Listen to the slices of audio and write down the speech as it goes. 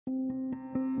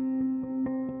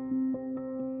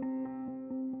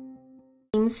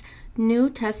2019's new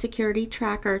test security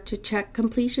tracker to check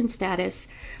completion status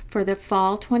for the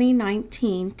fall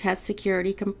 2019 test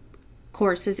security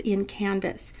courses in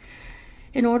Canvas.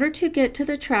 In order to get to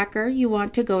the tracker, you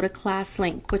want to go to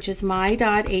ClassLink, which is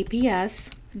my.aps.edu.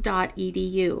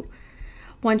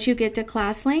 Once you get to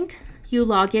ClassLink, you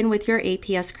log in with your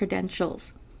APS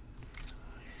credentials.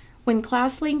 When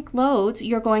ClassLink loads,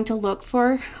 you're going to look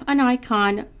for an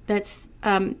icon that's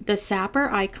the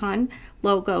SAPR icon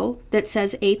logo that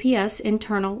says APS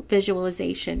Internal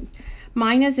Visualization.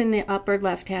 Mine is in the upper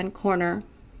left-hand corner.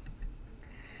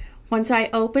 Once I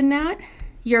open that,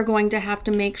 you're going to have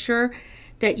to make sure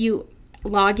that you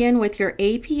log in with your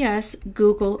APS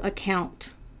Google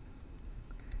account.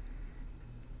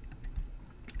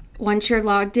 Once you're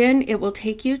logged in, it will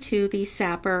take you to the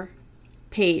SAPR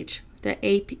page, the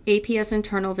APS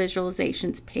Internal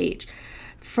Visualizations page.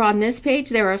 From this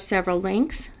page, there are several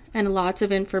links and lots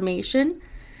of information.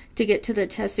 To get to the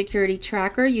Test Security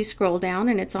Tracker, you scroll down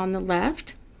and it's on the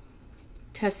left.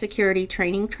 Test Security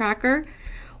Training Tracker.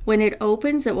 When it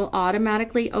opens, it will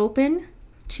automatically open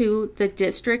to the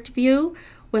district view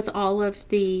with all of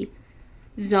the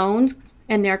zones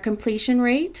and their completion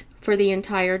rate for the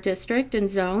entire district and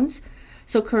zones.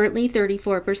 So currently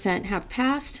 34% have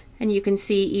passed, and you can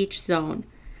see each zone.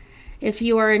 If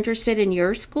you are interested in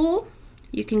your school,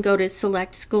 you can go to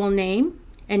select school name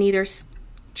and either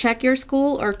check your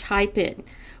school or type in.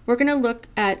 We're going to look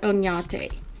at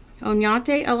Oñate.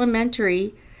 Oñate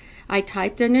Elementary, I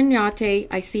typed in Oñate,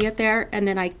 I see it there, and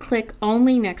then I click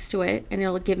only next to it and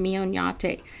it'll give me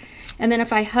Oñate. And then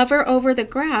if I hover over the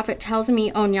graph, it tells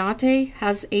me Oñate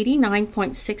has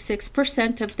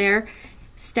 89.66% of their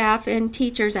staff and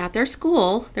teachers at their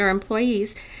school, their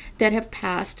employees, that have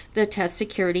passed the test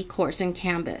security course in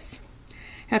Canvas.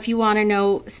 If you want to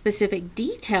know specific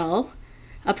detail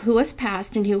of who has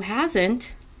passed and who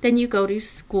hasn't, then you go to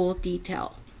School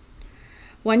Detail.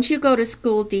 Once you go to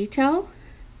School Detail,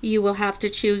 you will have to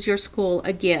choose your school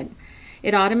again.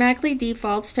 It automatically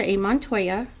defaults to A.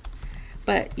 Montoya,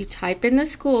 but you type in the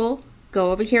school,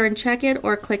 go over here and check it,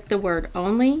 or click the word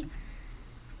only,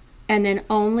 and then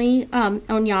only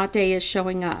Oñate is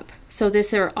showing up. So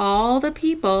these are all the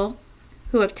people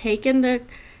who have taken the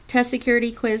test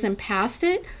security quiz and passed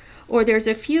it, or there's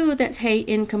a few that say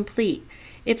incomplete.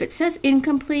 If it says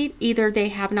incomplete, either they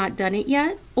have not done it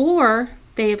yet, or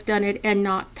they have done it and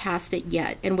not passed it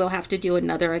yet, and we'll have to do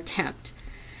another attempt.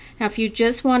 Now, if you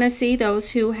just want to see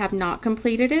those who have not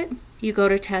completed it, you go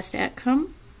to Test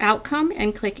Outcome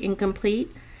and click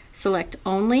Incomplete, select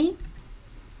Only,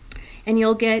 and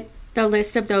you'll get the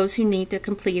list of those who need to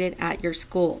complete it at your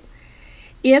school.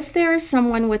 If there is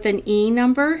someone with an E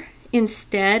number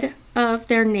instead of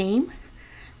their name,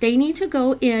 they need to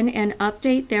go in and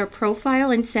update their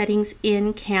profile and settings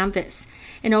in Canvas.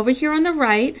 And over here on the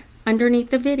right,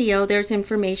 underneath the video, there's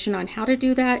information on how to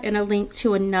do that and a link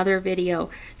to another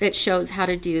video that shows how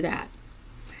to do that.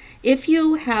 If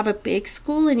you have a big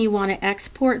school and you want to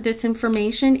export this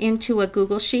information into a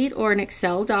Google Sheet or an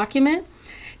Excel document,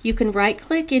 you can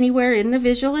right-click anywhere in the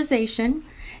visualization,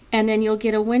 and then you'll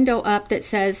get a window up that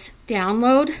says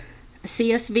Download a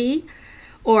CSV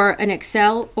or an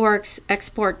Excel or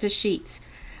Export to Sheets.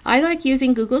 I like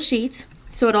using Google Sheets,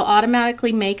 so it'll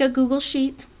automatically make a Google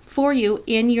Sheet for you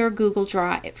in your Google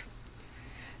Drive.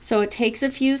 So it takes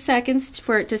a few seconds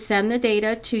for it to send the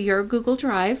data to your Google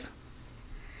Drive,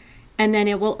 and then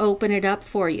it will open it up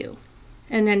for you.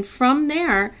 And then from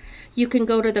there, you can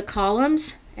go to the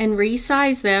columns and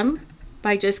resize them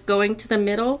by just going to the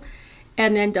middle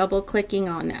and then double clicking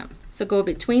on them. So go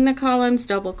between the columns,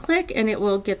 double click, and it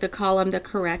will get the column the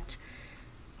correct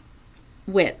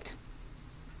width.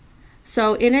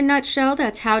 So in a nutshell,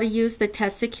 that's how to use the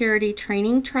Test Security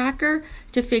Training Tracker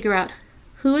to figure out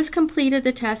who has completed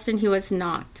the test and who has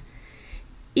not.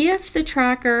 If the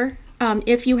tracker,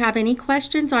 if you have any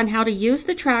questions on how to use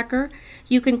the tracker,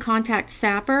 you can contact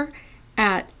SAPR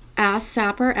at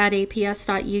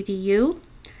asksapr@aps.edu.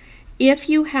 If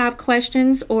you have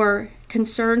questions or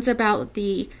concerns about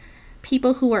the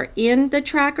people who are in the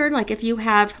tracker, like if you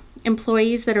have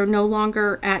employees that are no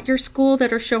longer at your school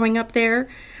that are showing up there,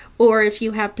 or if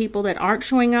you have people that aren't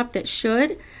showing up that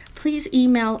should, please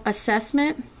email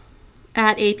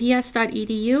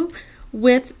assessment@aps.edu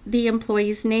with the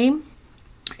employee's name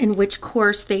and which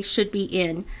course they should be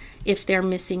in if they're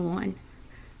missing one.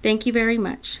 Thank you very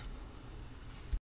much.